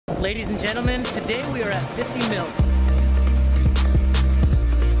Ladies and gentlemen, today we are at 50 mil.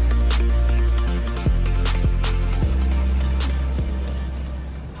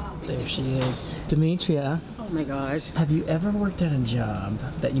 There she is. Demetria. Oh my gosh. Have you ever worked at a job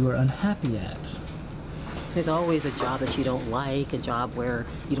that you were unhappy at? There's always a job that you don't like, a job where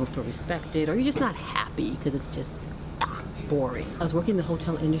you don't feel respected, or you're just not happy because it's just boring. I was working in the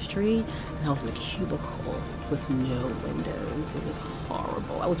hotel industry and I was in a cubicle with no windows. It was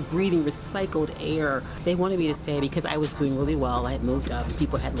horrible. I was breathing recycled air. They wanted me to stay because I was doing really well. I had moved up,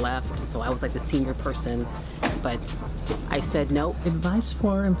 people had left, and so I was like the senior person, but I said no. Advice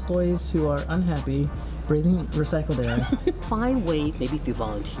for employees who are unhappy breathing recycled air. Find ways, maybe through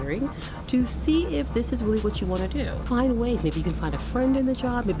volunteering, to see if this is really what you want to do. Find ways. Maybe you can find a friend in the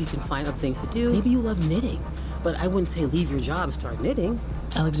job. Maybe you can find other things to do. Maybe you love knitting. But I wouldn't say leave your job and start knitting.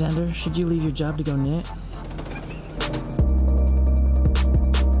 Alexander, should you leave your job to go knit?